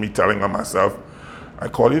is me telling on myself. I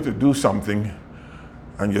call you to do something.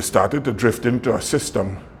 And you started to drift into a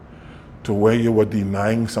system to where you were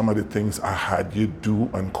denying some of the things I had you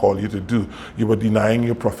do and call you to do. You were denying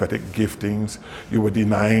your prophetic giftings. You were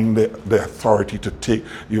denying the authority to take.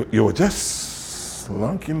 You were just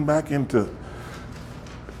slunking back into.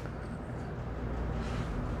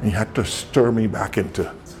 He had to stir me back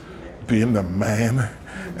into being the man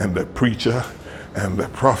and the preacher and the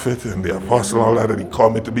prophet and the apostle, all that he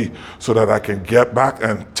called me to be, so that I can get back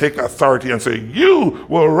and take authority and say, you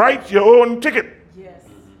will write your own ticket. Yes.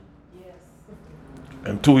 Yes.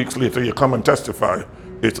 And 2 weeks later, you come and testify.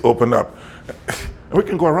 It's opened up. And we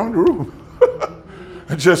can go around the room.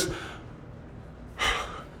 And just,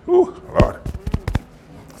 oh, Lord.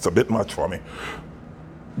 It's a bit much for me.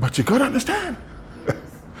 But you got to understand,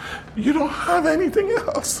 you don't have anything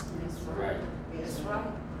else.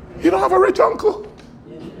 You don't have a rich uncle.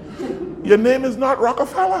 Your name is not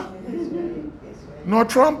Rockefeller, nor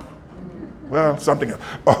Trump. Well, something else.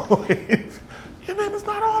 Oh, your name is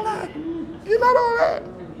not all that. You're not all that.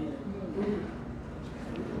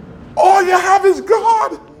 All you have is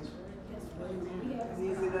God.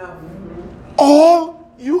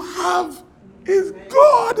 All you have is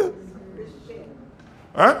God.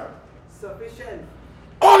 Huh? Sufficient.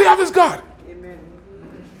 All you have is God. Amen.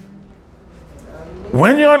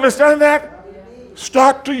 When you understand that,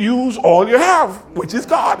 start to use all you have, which is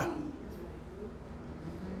God.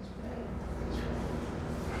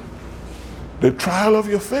 The trial of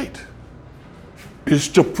your faith is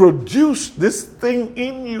to produce this thing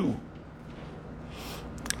in you.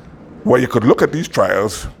 Where you could look at these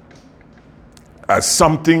trials as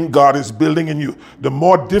something God is building in you. The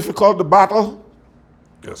more difficult the battle,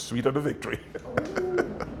 the sweeter the victory.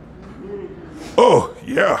 Oh,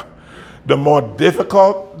 yeah. The more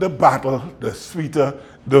difficult the battle, the sweeter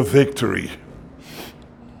the victory.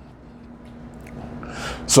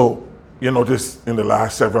 So, you notice in the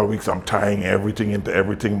last several weeks, I'm tying everything into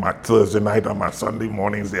everything. My Thursday night and my Sunday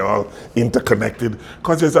mornings, they're all interconnected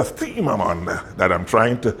because there's a theme I'm on that I'm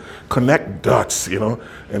trying to connect dots,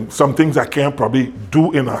 and some things I can't probably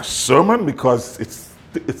do in a sermon because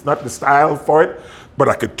it's not the style for it, but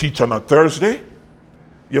I could teach on a Thursday.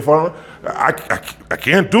 You follow? I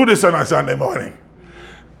can't do this on a Sunday morning.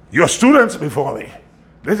 Your students before me.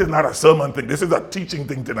 This is not a sermon thing. This is a teaching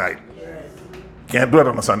thing tonight. Can't do it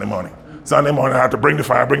on a Sunday morning. Sunday morning, I have to bring the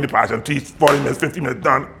fire, bring the passion, teach 40 minutes, 50 minutes,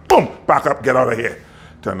 done. Boom, pack up, get out of here.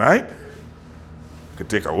 Tonight, I could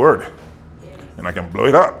take a word and I can blow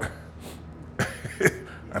it up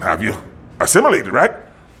and have you assimilated, right?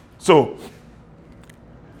 So,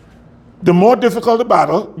 the more difficult the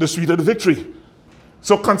battle, the sweeter the victory.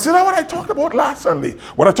 So consider what I talked about last Sunday.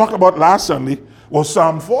 What I talked about last Sunday was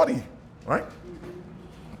Psalm 40, right?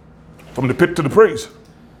 From the pit to the praise.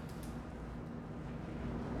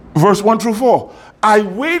 Verse 1 through 4. I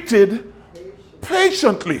waited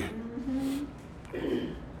patiently.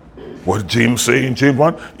 What did James say in James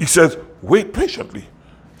 1? He says, wait patiently.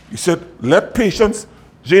 He said, let patience,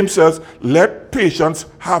 James says, let patience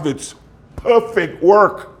have its perfect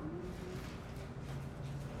work.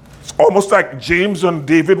 It's almost like James and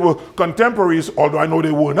David were contemporaries, although I know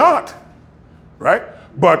they were not, right?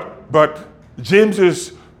 But David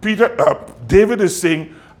is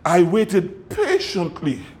saying, I waited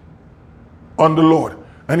patiently on the Lord,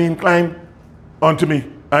 and he inclined unto me,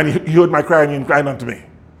 and he heard my cry, and he inclined unto me.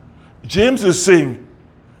 James is saying,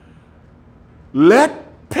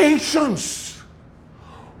 let patience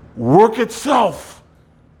work itself.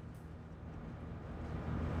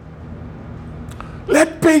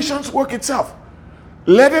 Let patience work itself.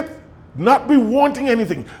 Let it not be wanting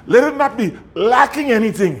anything. Let it not be lacking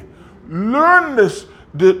anything. Learn this,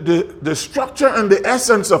 the structure and the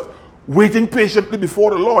essence of waiting patiently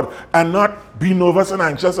before the Lord, and not be nervous and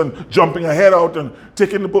anxious and jumping ahead out and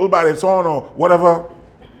taking the bull by its horn, or whatever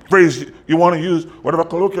phrase you want to use, whatever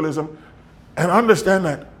colloquialism, and understand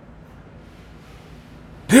that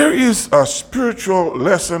there is a spiritual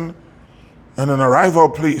lesson and an arrival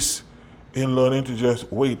place in learning to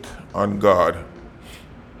just wait on God.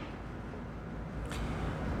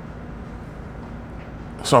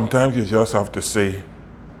 Sometimes you just have to say,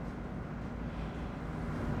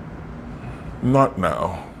 not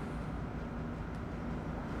now.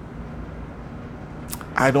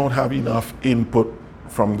 I don't have enough input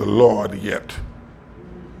from the Lord yet.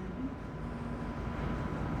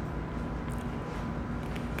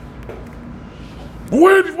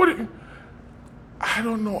 What? I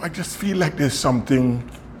don't know. I just feel like there's something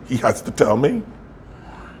he has to tell me,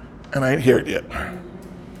 and I ain't hear it yet.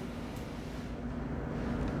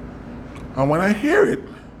 And when I hear it,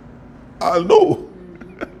 I'll know.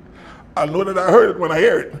 I'll know that I heard it when I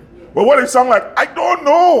hear it. But what it sound like, I don't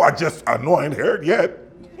know. I know I ain't heard it yet.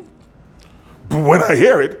 But when I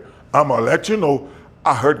hear it, I'm going to let you know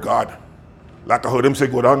I heard God. Like I heard him say,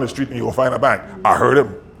 go down the street and you'll find a bank. I heard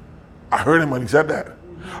him. I heard him when he said that.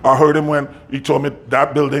 I heard him when he told me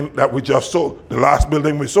that building that we just sold, the last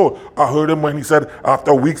building we sold. I heard him when he said,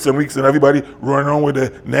 after weeks and weeks and everybody running around with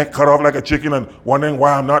their neck cut off like a chicken and wondering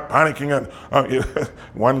why I'm not panicking. And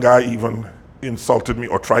one guy even insulted me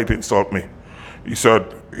or tried to insult me. He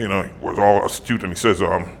said, he was all astute, and he says,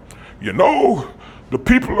 the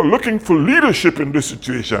people are looking for leadership in this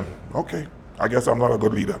situation. Okay, I guess I'm not a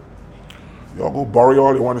good leader. Y'all go borrow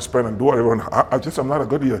all you want to spend and do whatever. I'm not a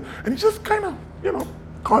good leader. And he just kind of,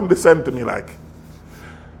 condescend to me, like,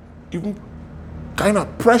 even kind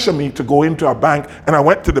of pressure me to go into a bank. And I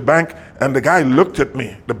went to the bank, and the guy looked at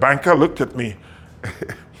me. The banker looked at me.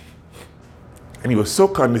 And he was so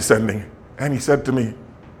condescending. And he said to me,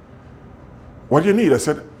 what do you need? I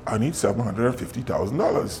said, I need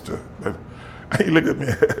 $750,000 to. And he looked at me.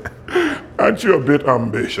 Aren't you a bit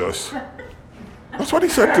ambitious? That's what he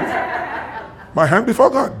said to me. My hand before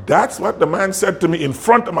God. That's what the man said to me in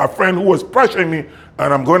front of my friend who was pressuring me.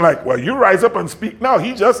 And I'm going like, well, you rise up and speak now.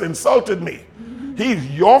 He just insulted me. He's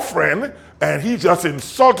your friend, and he just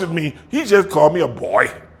insulted me. He just called me a boy.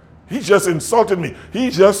 He just insulted me. He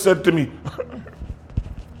just said to me,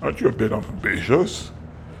 aren't you a bit ambitious?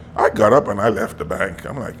 I got up and I left the bank.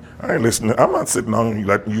 I'm like, I ain't listening. I'm not sitting down and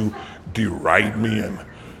letting you deride me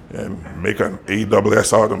and make an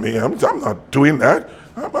AWS out of me. I'm not doing that.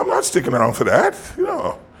 I'm not sticking around for that,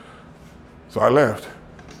 So I left.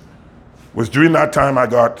 It was during that time I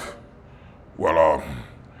got,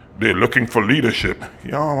 they're looking for leadership.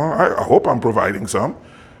 I hope I'm providing some.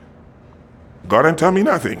 God didn't tell me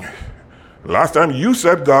nothing. Last time you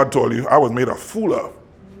said God told you, I was made a fool of.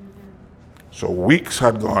 So weeks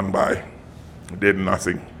had gone by, did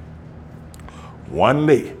nothing. One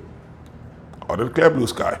day, out of the clear blue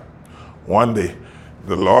sky, one day,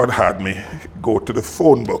 the Lord had me go to the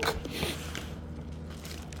phone book.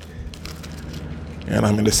 And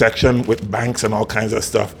I'm in the section with banks and all kinds of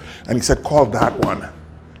stuff. And he said, call that one.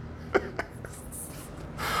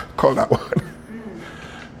 Call that one.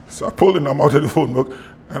 So I pulled the number out of the phone book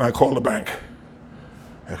and I called the bank.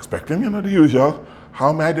 Expecting, the usual.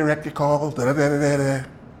 How may I direct your call? Da-da-da-da-da.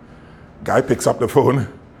 Guy picks up the phone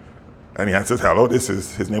and he answers, hello,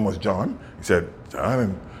 his name was John. He said,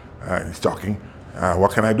 John, and he's talking.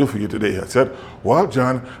 What can I do for you today? I said, well,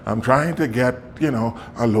 John, I'm trying to get,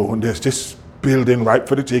 a loan. There's this building right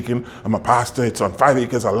for the taking. I'm a pastor. It's on 5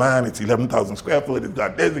 acres of land. It's 11,000 square foot. It's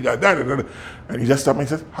got this, it got that. And he just stopped me and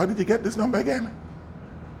says, how did you get this number again?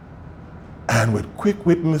 And with quick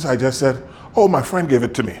witness, I just said, oh, my friend gave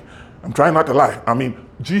it to me. I'm trying not to lie. I mean,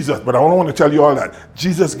 Jesus, but I don't want to tell you all that.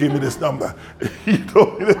 Jesus gave me this number. He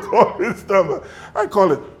told me to call this number. I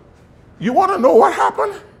called it. You want to know what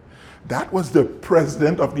happened? That was the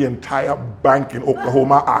president of the entire bank in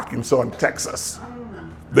Oklahoma, Arkansas, and Texas.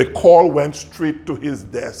 The call went straight to his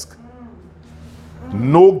desk.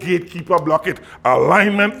 No gatekeeper block it.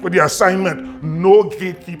 Alignment for the assignment. No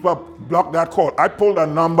gatekeeper block that call. I pulled a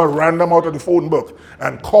number random out of the phone book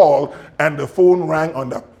and called, and the phone rang on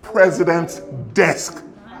the president's desk.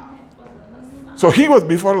 So he was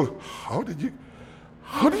befuddled. How did you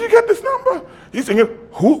get this number? He's thinking,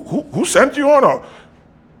 who sent you on?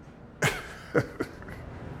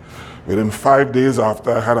 Within 5 days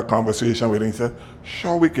after I had a conversation with him, he said,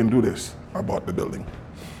 sure, we can do this about the building.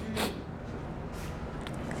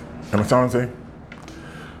 Understand what I'm saying?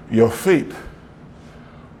 Your faith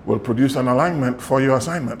will produce an alignment for your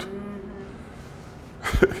assignment.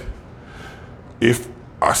 If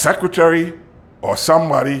a secretary or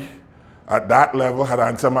somebody at that level had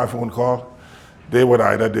answered my phone call, they would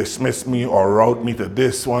either dismiss me or route me to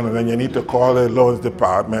this one, and then you need to call the loans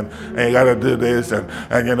department, and you got to do this, and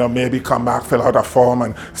maybe come back, fill out a form,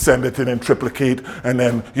 and send it in triplicate, and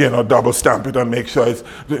then double stamp it and make sure it's.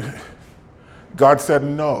 God said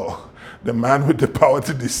no. The man with the power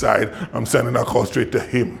to decide, I'm sending a call straight to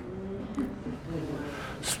him.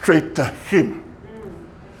 Straight to him.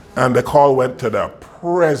 And the call went to the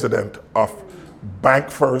president of Bank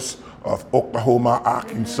First of Oklahoma,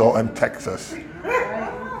 Arkansas, and Texas.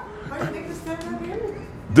 How do you get this number again?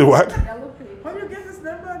 Do what? How do you get this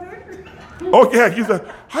number again? Oh, yeah. He said,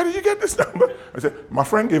 how did you get this number? I said, my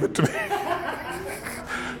friend gave it to me.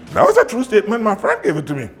 That was a true statement. My friend gave it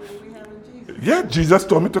to me. We have in Jesus. Yeah, Jesus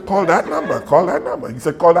told me to call that number. Call that number. He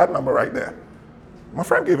said, call that number right there. My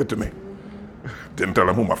friend gave it to me. Didn't tell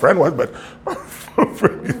him who my friend was, but my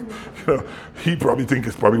friend, he probably think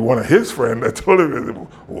it's probably one of his friends that told him,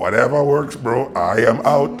 whatever works, bro, I am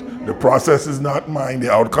out. The process is not mine.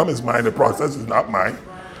 The outcome is mine. The process is not mine.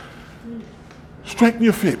 Strengthen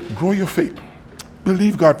your faith. Grow your faith.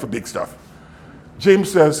 Believe God for big stuff.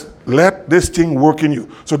 James says, let this thing work in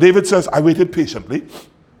you. So David says, I waited patiently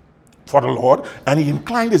for the Lord, and he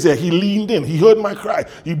inclined his ear. He leaned in. He heard my cry.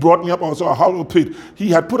 He brought me up out of a hollow pit. He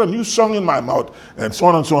had put a new song in my mouth, and so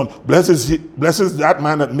on and so on. Blesses that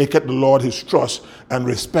man that maketh the Lord his trust, and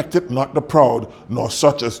respecteth not the proud, nor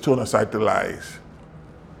such as turn aside to lies.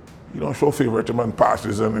 You don't show favoritism on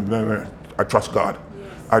pastors, and I trust God.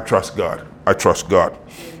 Yes. I trust God. I trust God.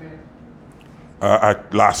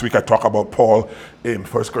 Last week I talked about Paul in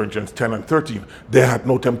 1 Corinthians 10 and 13. There had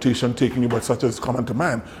no temptation taken you but such as common to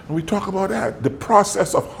man. And we talk about that, the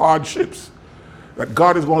process of hardships. That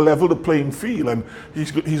God is going to level the playing field, and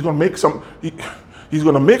he's going to make he's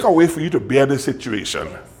going to make a way for you to bear the situation.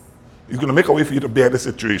 He's going to make a way for you to bear the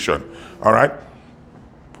situation. All right?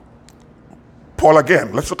 Paul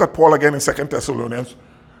again. Let's look at Paul again in 2 Thessalonians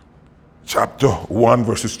chapter 1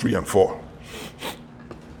 verses 3 and 4.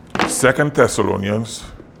 2 Thessalonians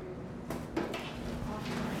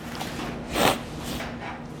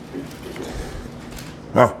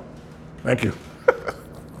thank you.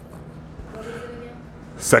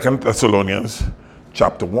 2 Thessalonians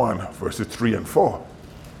chapter 1 verses 3 and 4.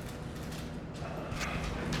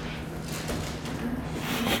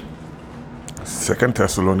 Second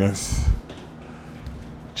Thessalonians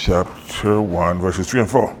chapter 1 verses 3 and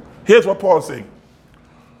 4. Here's what Paul's saying.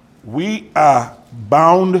 We are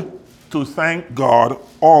bound to thank God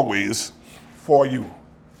always for you,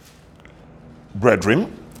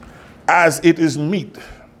 brethren, as it is meet,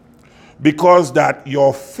 because that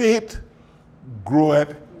your faith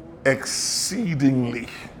groweth exceedingly.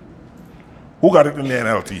 Who got it in the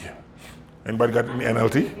NLT? Anybody got it in the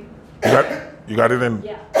NLT? You got it in?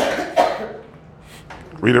 Yeah.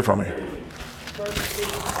 Read it from me. Brothers and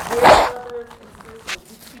sisters,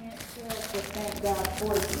 we can't help but thank God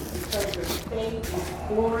for you because your faith is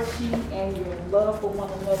flourishing and your love for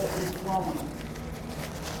one another is growing.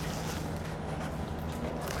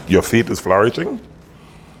 Your faith is flourishing.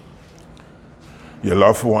 Your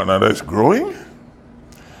love for one another is growing.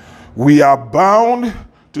 We are bound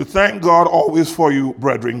to thank God always for you,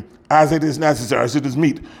 brethren, as it is necessary, as it is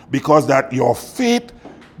meet, because that your faith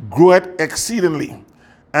groweth exceedingly,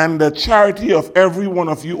 and the charity of every one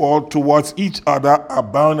of you all towards each other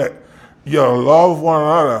aboundeth. Your love one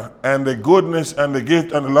another, and the goodness and the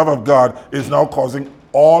gift and the love of God is now causing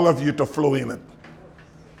all of you to flow in it.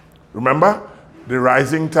 Remember, the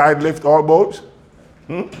rising tide lifts all boats.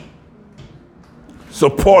 So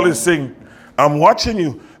Paul is saying, I'm watching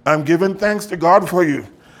you. I'm giving thanks to God for you.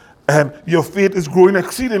 And your faith is growing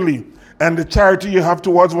exceedingly. And the charity you have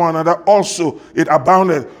towards one another also, it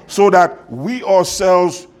abounded, so that we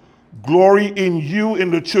ourselves glory in you in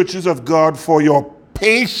the churches of God for your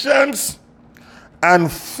patience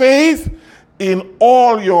and faith in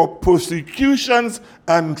all your persecutions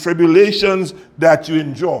and tribulations that you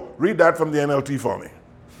endure. Read that from the NLT for me.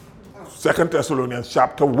 2 Thessalonians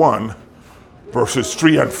chapter 1, verses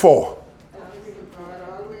 3 and 4. God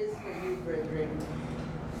always for you, brethren,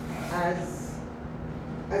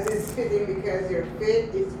 as is fitting, because your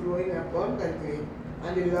faith is growing abundantly,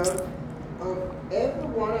 and the love of every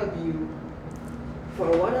one of you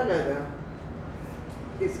for one another,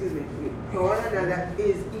 is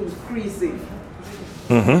increasing.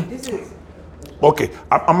 This is Okay,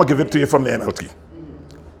 I'm going to give it to you from the NLT.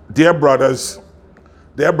 Dear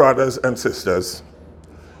brothers and sisters,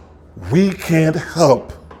 we can't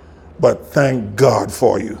help but thank God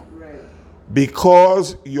for you, right.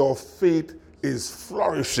 because your faith is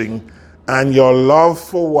flourishing and your love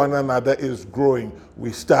for one another is growing.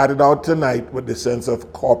 We started out tonight with the sense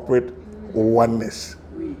of corporate oneness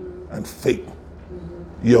and faith.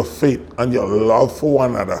 Your faith and your love for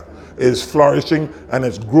one another is flourishing and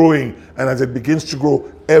it's growing. And as it begins to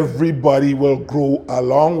grow, everybody will grow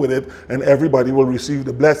along with it, and everybody will receive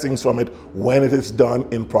the blessings from it when it is done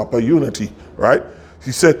in proper unity, right?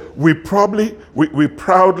 He said, we proudly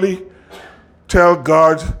tell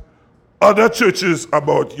God's other churches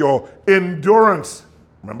about your endurance.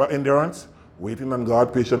 Remember endurance? Waiting on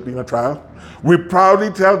God patiently in a trial. We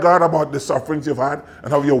proudly tell God about the sufferings you've had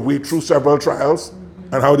and how you wait through several trials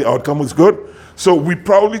and how the outcome was good. So we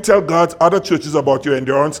proudly tell God's other churches about your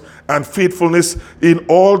endurance and faithfulness in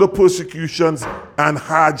all the persecutions and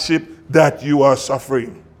hardship that you are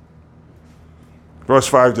suffering. Verse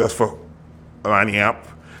 5, just for lining up.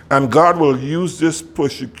 And God will use this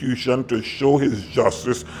persecution to show his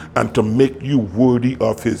justice and to make you worthy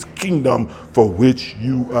of his kingdom for which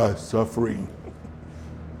you are suffering.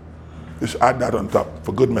 Just add that on top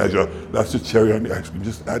for good measure. That's the cherry on the ice cream.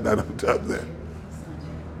 Just add that on top there.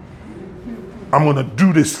 I'm going to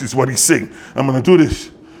do this, is what he's saying. I'm going to do this.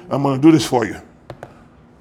 I'm going to do this for you.